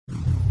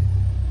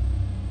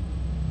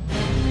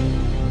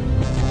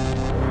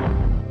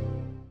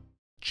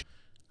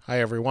Hi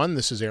everyone,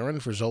 this is Aaron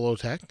for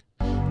Zollotech,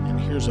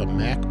 and here's a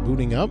Mac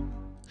booting up,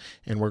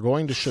 and we're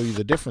going to show you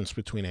the difference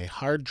between a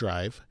hard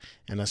drive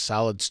and a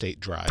solid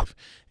state drive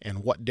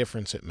and what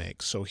difference it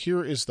makes. So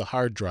here is the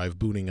hard drive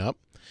booting up.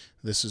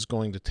 This is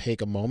going to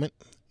take a moment.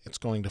 It's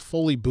going to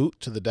fully boot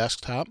to the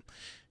desktop,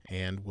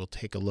 and we'll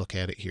take a look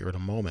at it here in a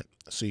moment.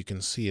 So you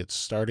can see it's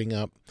starting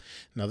up.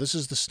 Now this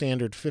is the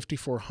standard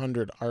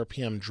 5400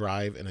 RPM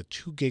drive and a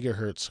 2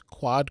 gigahertz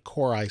quad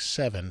Core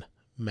i7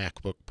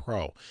 MacBook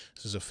Pro.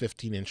 This is a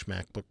 15-inch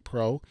MacBook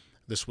Pro.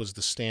 This was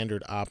the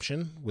standard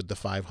option with the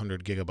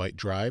 500 gigabyte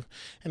drive,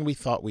 and we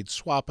thought we'd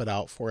swap it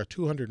out for a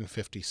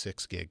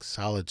 256 gig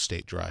solid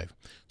state drive.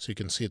 So you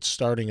can see it's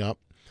starting up,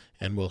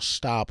 and we'll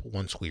stop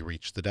once we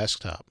reach the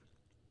desktop.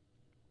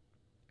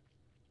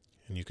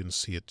 And you can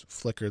see it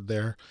flickered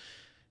there,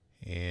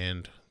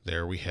 and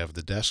there we have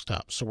the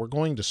desktop. So we're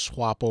going to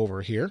swap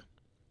over here.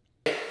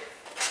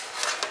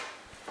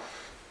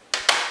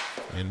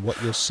 And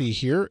what you'll see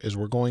here is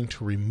we're going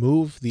to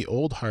remove the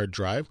old hard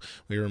drive.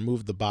 We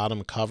removed the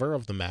bottom cover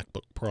of the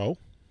MacBook Pro.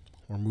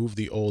 Remove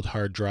the old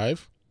hard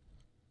drive.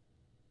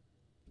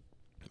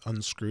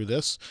 Unscrew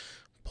this.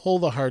 Pull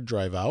the hard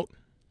drive out.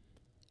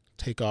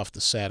 Take off the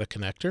SATA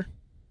connector.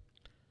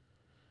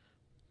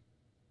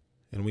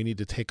 And we need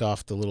to take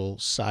off the little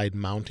side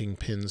mounting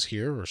pins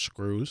here, or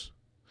screws,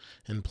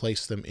 and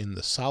place them in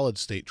the solid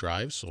state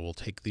drive. So we'll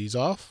take these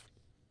off.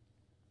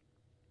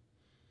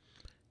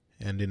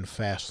 And in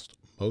fast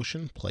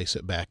motion, place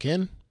it back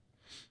in.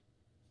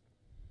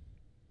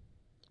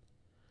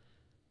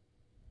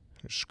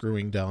 We're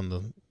screwing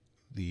down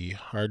the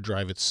hard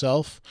drive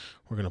itself.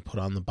 We're going to put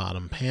on the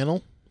bottom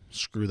panel,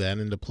 screw that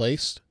into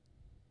place.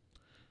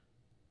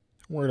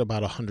 We're at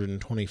about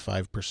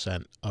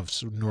 125%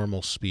 of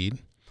normal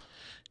speed.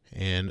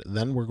 And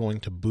then we're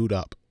going to boot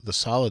up the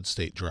solid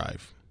state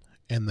drive.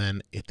 And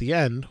then at the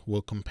end,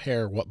 we'll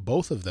compare what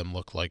both of them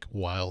look like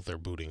while they're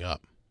booting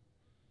up.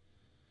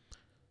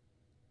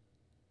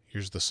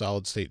 Here's the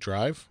solid state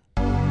drive.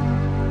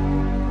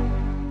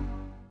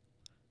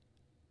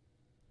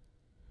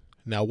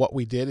 Now what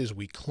we did is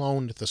we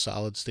cloned the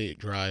solid state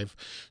drive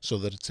so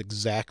that it's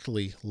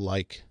exactly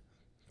like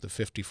the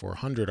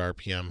 5400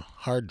 RPM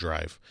hard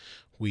drive.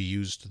 We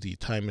used the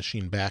Time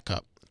Machine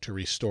backup to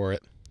restore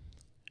it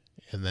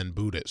and then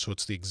boot it, so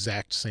it's the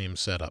exact same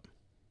setup.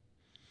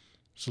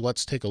 So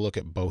let's take a look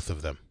at both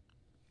of them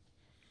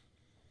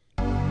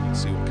and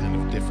see what kind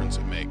of difference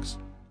it makes.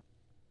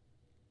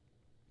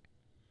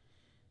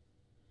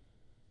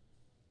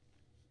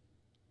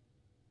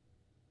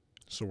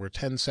 So we're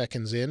 10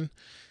 seconds in.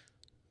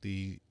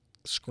 The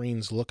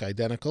screens look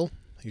identical.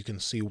 You can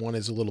see one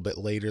is a little bit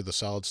later. The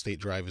solid state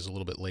drive is a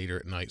little bit later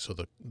at night, so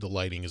the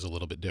lighting is a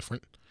little bit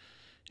different.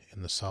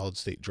 And the solid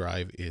state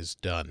drive is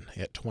done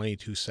at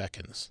 22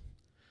 seconds.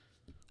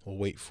 We'll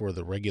wait for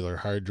the regular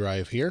hard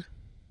drive here.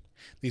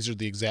 These are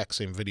the exact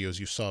same videos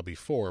you saw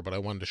before, but I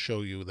wanted to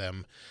show you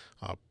them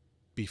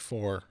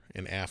before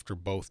and after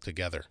both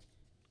together.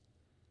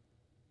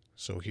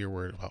 So here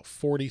we're at about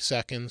 40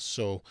 seconds,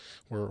 so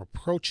we're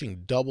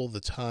approaching double the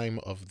time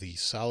of the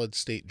solid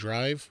state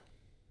drive,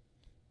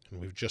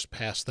 and we've just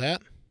passed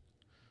that.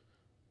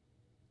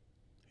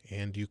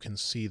 And you can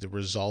see the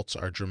results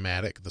are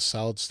dramatic. The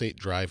solid state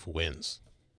drive wins.